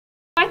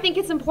think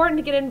it's important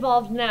to get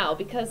involved now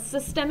because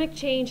systemic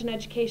change in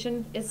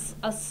education is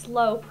a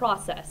slow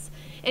process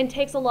and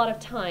takes a lot of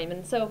time.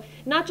 And so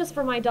not just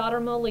for my daughter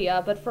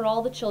Malia, but for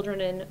all the children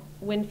in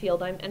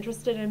Winfield, I'm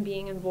interested in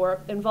being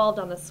involved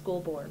on the school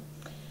board.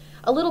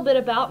 A little bit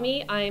about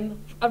me. I'm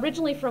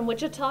originally from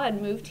Wichita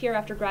and moved here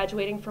after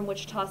graduating from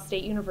Wichita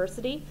State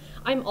University.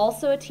 I'm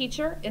also a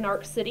teacher in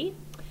Ark City.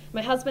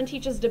 My husband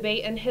teaches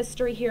debate and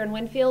history here in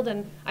Winfield,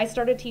 and I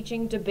started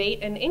teaching debate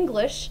and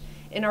English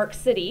in Ark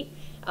City.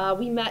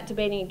 We met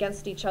debating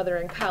against each other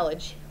in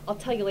college. I'll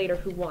tell you later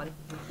who won.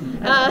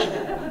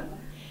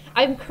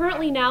 I'm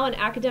currently now an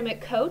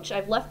academic coach.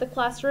 I've left the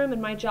classroom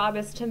and my job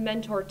is to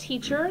mentor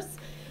teachers,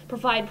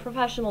 provide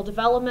professional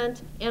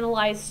development,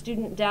 analyze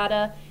student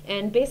data,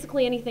 and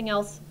basically anything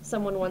else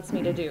someone wants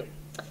me to do.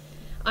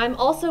 I'm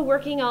also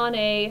working on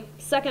a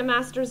second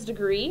master's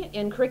degree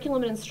in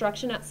curriculum and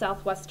instruction at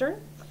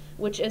Southwestern,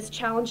 which is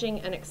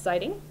challenging and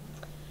exciting.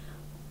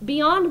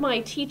 Beyond my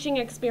teaching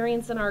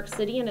experience in Ark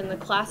City and in the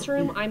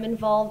classroom, I'm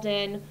involved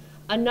in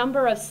a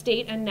number of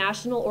state and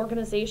national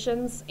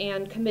organizations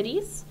and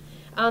committees.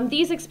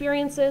 These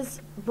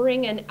experiences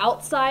bring an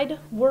outside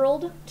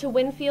world to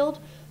Winfield.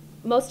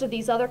 Most of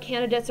these other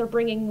candidates are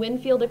bringing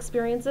Winfield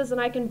experiences,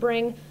 and I can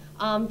bring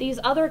these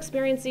other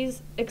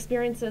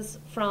experiences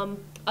from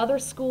other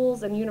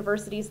schools and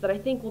universities that I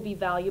think will be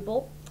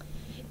valuable.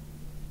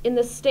 In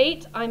the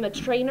state, I'm a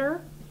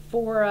trainer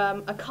for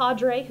a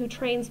cadre who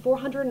trains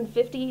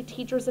 450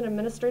 teachers and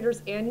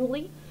administrators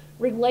annually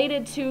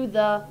related to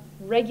the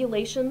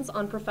regulations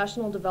on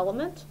professional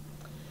development.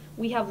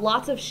 We have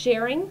lots of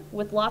sharing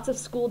with lots of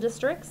school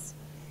districts.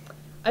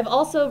 I've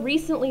also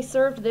recently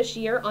served this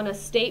year on a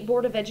State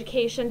Board of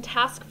Education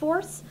task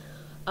force,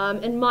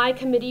 and my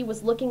committee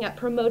was looking at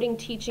promoting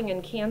teaching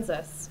in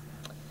Kansas.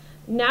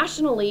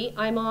 Nationally,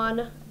 I'm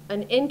on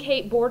an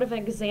NCATE Board of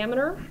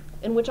Examiner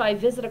in which I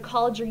visit a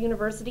college or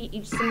university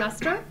each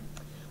semester.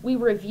 We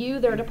review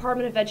their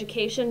Department of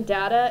Education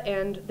data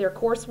and their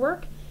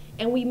coursework,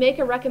 and we make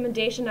a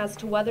recommendation as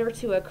to whether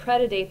to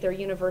accreditate their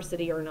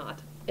university or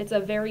not. It's a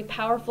very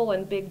powerful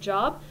and big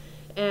job,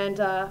 and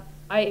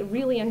I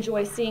really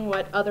enjoy seeing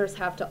what others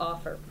have to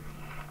offer.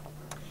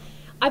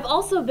 I've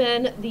also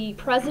been the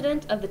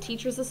president of the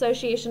Teachers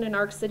Association in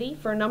Ark City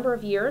for a number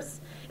of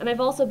years, and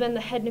I've also been the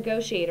head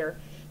negotiator.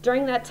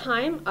 During that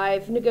time,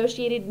 I've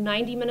negotiated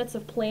 90 minutes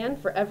of plan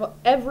for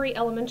every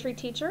elementary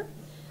teacher.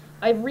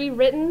 I've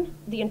rewritten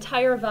the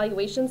entire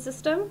evaluation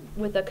system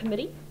with a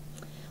committee.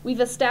 We've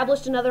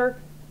established another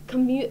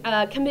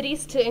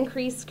committees to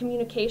increase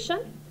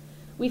communication.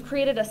 We've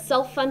created a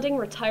self-funding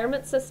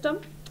retirement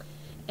system,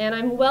 and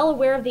I'm well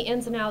aware of the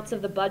ins and outs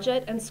of the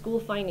budget and school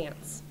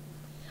finance.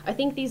 I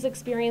think these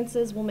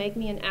experiences will make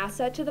me an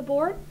asset to the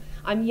board.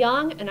 I'm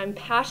young and I'm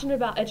passionate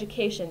about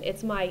education.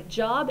 It's my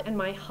job and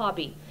my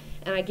hobby,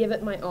 and I give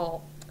it my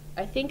all.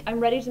 I think I'm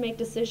ready to make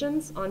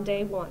decisions on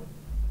day one.